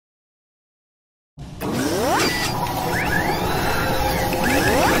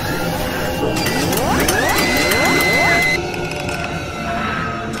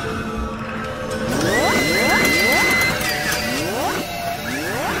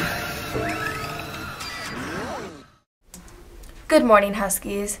Good morning,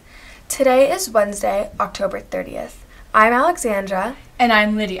 Huskies. Today is Wednesday, October 30th. I'm Alexandra. And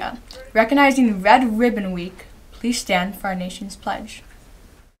I'm Lydia. Recognizing Red Ribbon Week, please stand for our nation's pledge.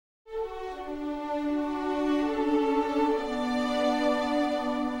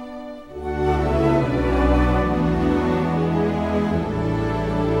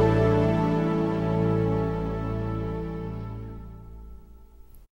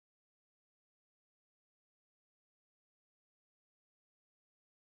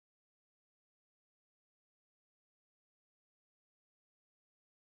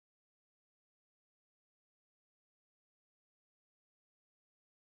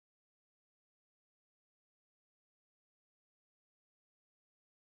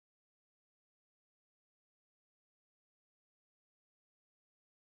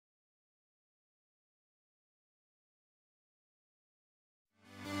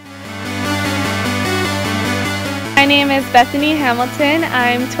 My name is Bethany Hamilton.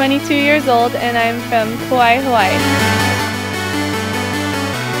 I'm 22 years old and I'm from Kauai, Hawaii.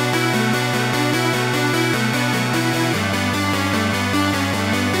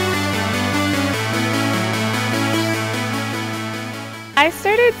 I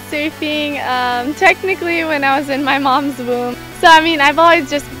started surfing technically when I was in my mom's womb. So I've always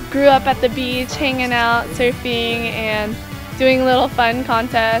just grew up at the beach, hanging out, surfing, and doing little fun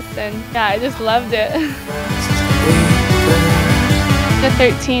contests, and yeah, I just loved it. At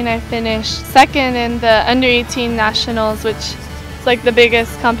 13, I finished second in the under-18 nationals, which is like the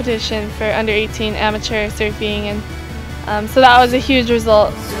biggest competition for under-18 amateur surfing, and so that was a huge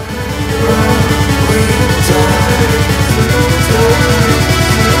result.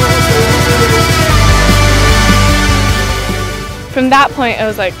 From that point, I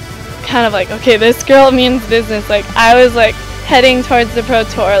was kind of like, okay, this girl means business. I was heading towards the pro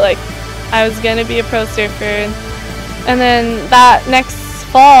tour. I was gonna be a pro surfer. And then that next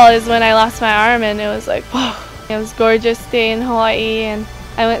fall is when I lost my arm, and it was whoa. It was a gorgeous day in Hawaii, and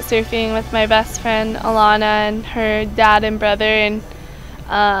I went surfing with my best friend Alana and her dad and brother, and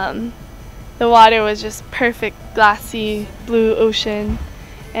the water was just perfect, glassy blue ocean,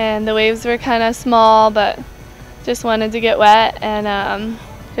 and the waves were kind of small, but just wanted to get wet, and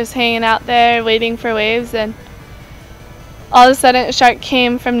just hanging out there waiting for waves, and all of a sudden a shark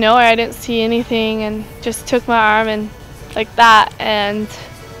came from nowhere. I didn't see anything and just took my arm and like that, and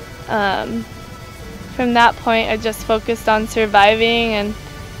from that point I just focused on surviving, and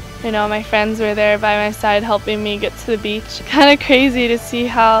my friends were there by my side helping me get to the beach. Kind of crazy to see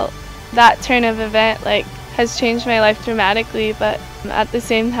how that turn of event has changed my life dramatically, but at the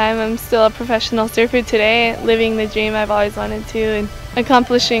same time I'm still a professional surfer today, living the dream I've always wanted to and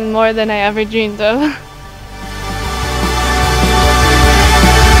accomplishing more than I ever dreamed of.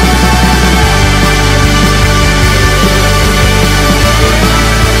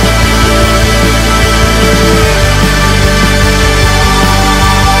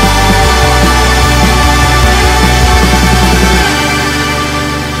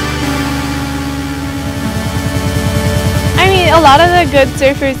 A lot of the good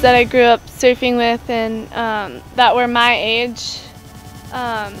surfers that I grew up surfing with and that were my age,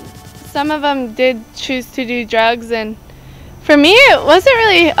 some of them did choose to do drugs, and for me it wasn't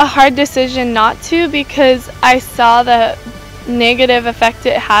really a hard decision not to, because I saw the negative effect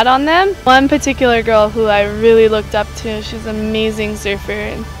it had on them. One particular girl who I really looked up to, she's an amazing surfer,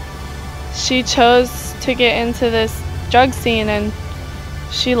 and she chose to get into this drug scene and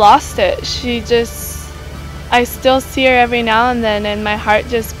she lost it. I still see her every now and then, and my heart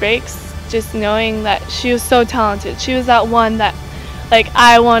just breaks just knowing that she was so talented. She was that one that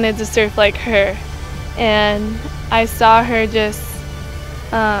I wanted to surf like her, and I saw her just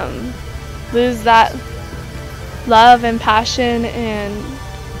lose that love and passion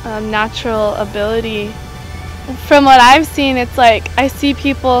and natural ability. From what I've seen, it's I see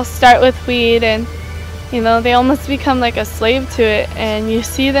people start with weed and they almost become a slave to it, and you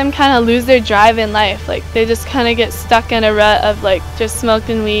see them kind of lose their drive in life. They just kind of get stuck in a rut of just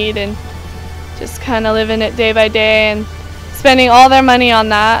smoking weed and just kind of living it day by day and spending all their money on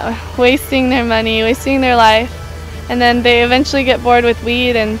that, wasting their money, wasting their life, and then they eventually get bored with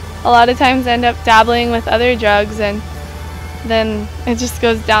weed and a lot of times end up dabbling with other drugs, and then it just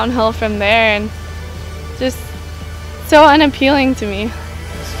goes downhill from there, and just so unappealing to me.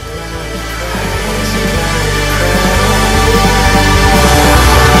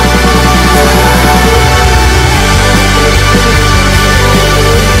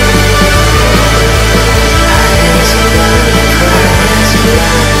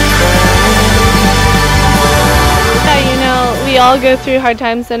 all go through hard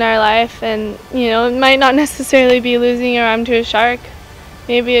times in our life, and it might not necessarily be losing your arm to a shark.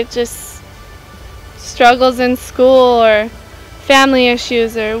 Maybe it just struggles in school or family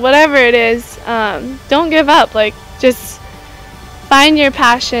issues or whatever it is. Don't give up. Just find your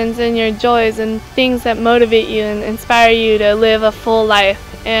passions and your joys and things that motivate you and inspire you to live a full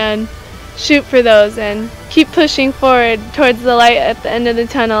life, and shoot for those and keep pushing forward towards the light at the end of the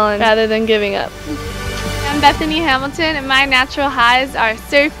tunnel, and rather than giving up. I'm Bethany Hamilton, and my natural highs are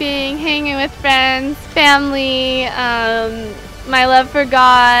surfing, hanging with friends, family, my love for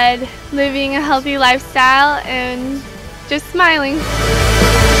God, living a healthy lifestyle, and just smiling.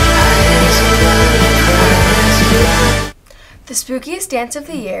 The spookiest dance of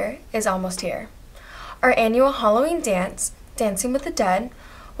the year is almost here. Our annual Halloween dance, Dancing with the Dead,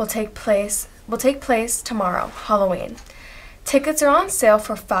 will take place tomorrow, Halloween. Tickets are on sale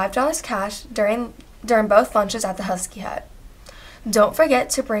for $5 cash during both lunches at the Husky Hut. Don't forget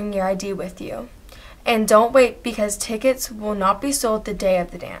to bring your ID with you. And don't wait, because tickets will not be sold the day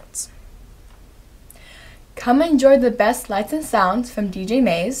of the dance. Come enjoy the best lights and sounds from DJ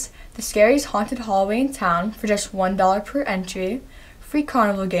Maze, the scariest haunted hallway in town for just $1 per entry, free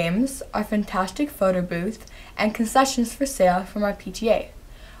carnival games, our fantastic photo booth, and concessions for sale from our PTA,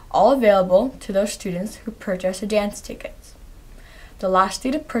 all available to those students who purchase a dance ticket. The last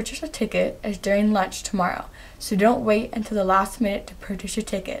day to purchase a ticket is during lunch tomorrow, so don't wait until the last minute to purchase your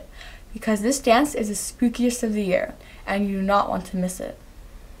ticket, because this dance is the spookiest of the year, and you do not want to miss it.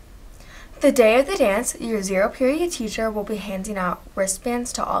 The day of the dance, your zero-period teacher will be handing out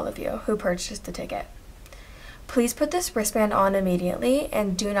wristbands to all of you who purchased the ticket. Please put this wristband on immediately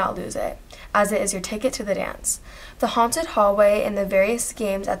and do not lose it, as it is your ticket to the dance, the haunted hallway, and the various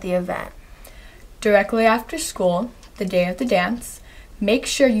games at the event. Directly after school, the day of the dance, make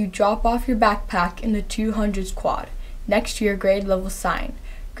sure you drop off your backpack in the 200s quad next to your grade level sign.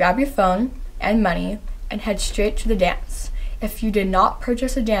 Grab your phone and money and head straight to the dance. If you did not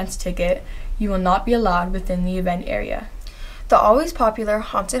purchase a dance ticket, you will not be allowed within the event area. The always popular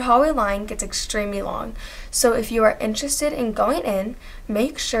haunted hallway line gets extremely long, so if you are interested in going in,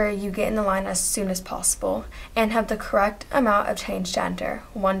 make sure you get in the line as soon as possible and have the correct amount of change to enter,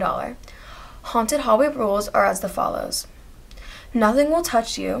 $1. Haunted hallway rules are as follows. Nothing will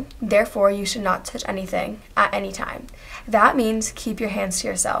touch you, therefore you should not touch anything at any time. That means keep your hands to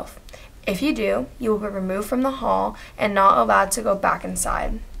yourself. If you do, you will be removed from the hall and not allowed to go back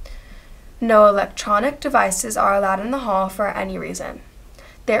inside. No electronic devices are allowed in the hall for any reason.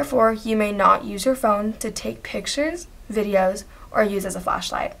 Therefore, you may not use your phone to take pictures, videos, or use as a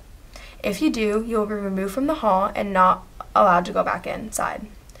flashlight. If you do, you will be removed from the hall and not allowed to go back inside.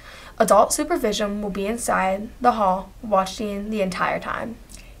 Adult supervision will be inside the hall watching the entire time.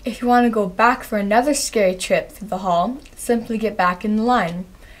 If you want to go back for another scary trip through the hall, simply get back in the line.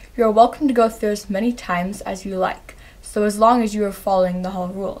 You are welcome to go through as many times as you like, so as long as you are following the hall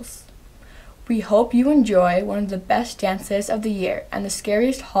rules. We hope you enjoy one of the best dances of the year and the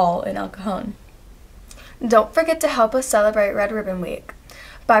scariest hall in El Cajon. Don't forget to help us celebrate Red Ribbon Week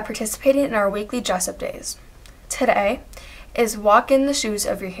by participating in our weekly dress-up days. Today is Walk in the Shoes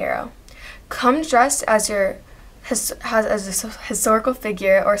of Your Hero. Come dressed as a historical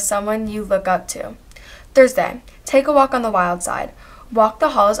figure or someone you look up to. Thursday, take a walk on the wild side. Walk the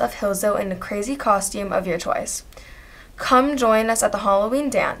halls of Hillsdale in a crazy costume of your choice. Come join us at the Halloween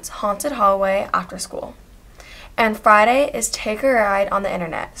dance, Haunted Hallway, after school. And Friday is Take a Ride on the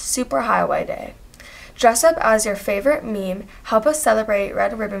Internet, Super Highway Day. Dress up as your favorite meme, help us celebrate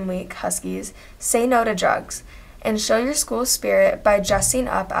Red Ribbon Week, Huskies, say no to drugs, and show your school spirit by dressing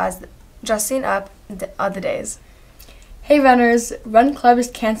up the days. Hey runners, Run Club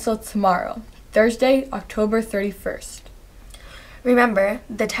is canceled tomorrow, Thursday, October 31st. Remember,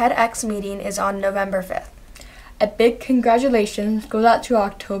 the TEDx meeting is on November 5th. A big congratulations goes out to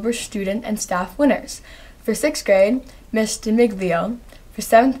October student and staff winners. For 6th grade, Miss DeMiglio. For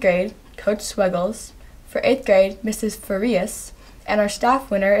 7th grade, Coach Swiggles. For 8th grade, Mrs. Farias. And our staff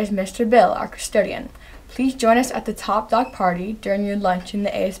winner is Mr. Bill, our custodian. Please join us at the Top Dog Party during your lunch in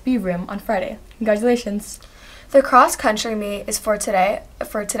the ASB room on Friday. Congratulations. The cross-country meet is for today,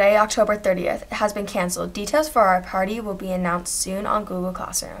 October 30th. It has been canceled. Details for our party will be announced soon on Google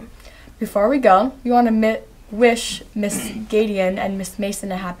Classroom. Before we go, we want to wish Miss Gadian and Miss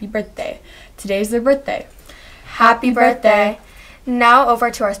Mason a happy birthday. Today's their birthday. Happy birthday. Now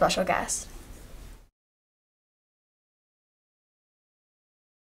over to our special guest.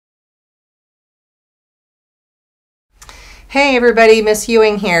 Hey everybody, Miss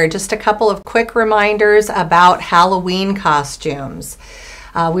Ewing here. Just a couple of quick reminders about Halloween costumes.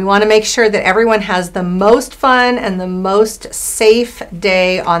 We want to make sure that everyone has the most fun and the most safe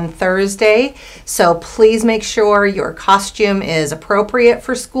day on Thursday. So please make sure your costume is appropriate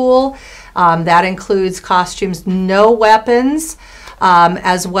for school. That includes costumes, no weapons,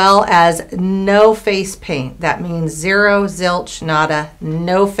 as well as no face paint. That means zero, zilch, nada,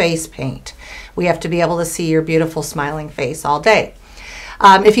 no face paint. We have to be able to see your beautiful smiling face all day.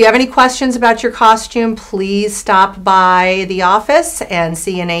 If you have any questions about your costume, please stop by the office and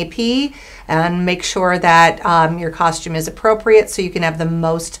see an AP and make sure that your costume is appropriate so you can have the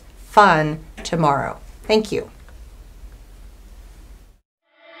most fun tomorrow. Thank you.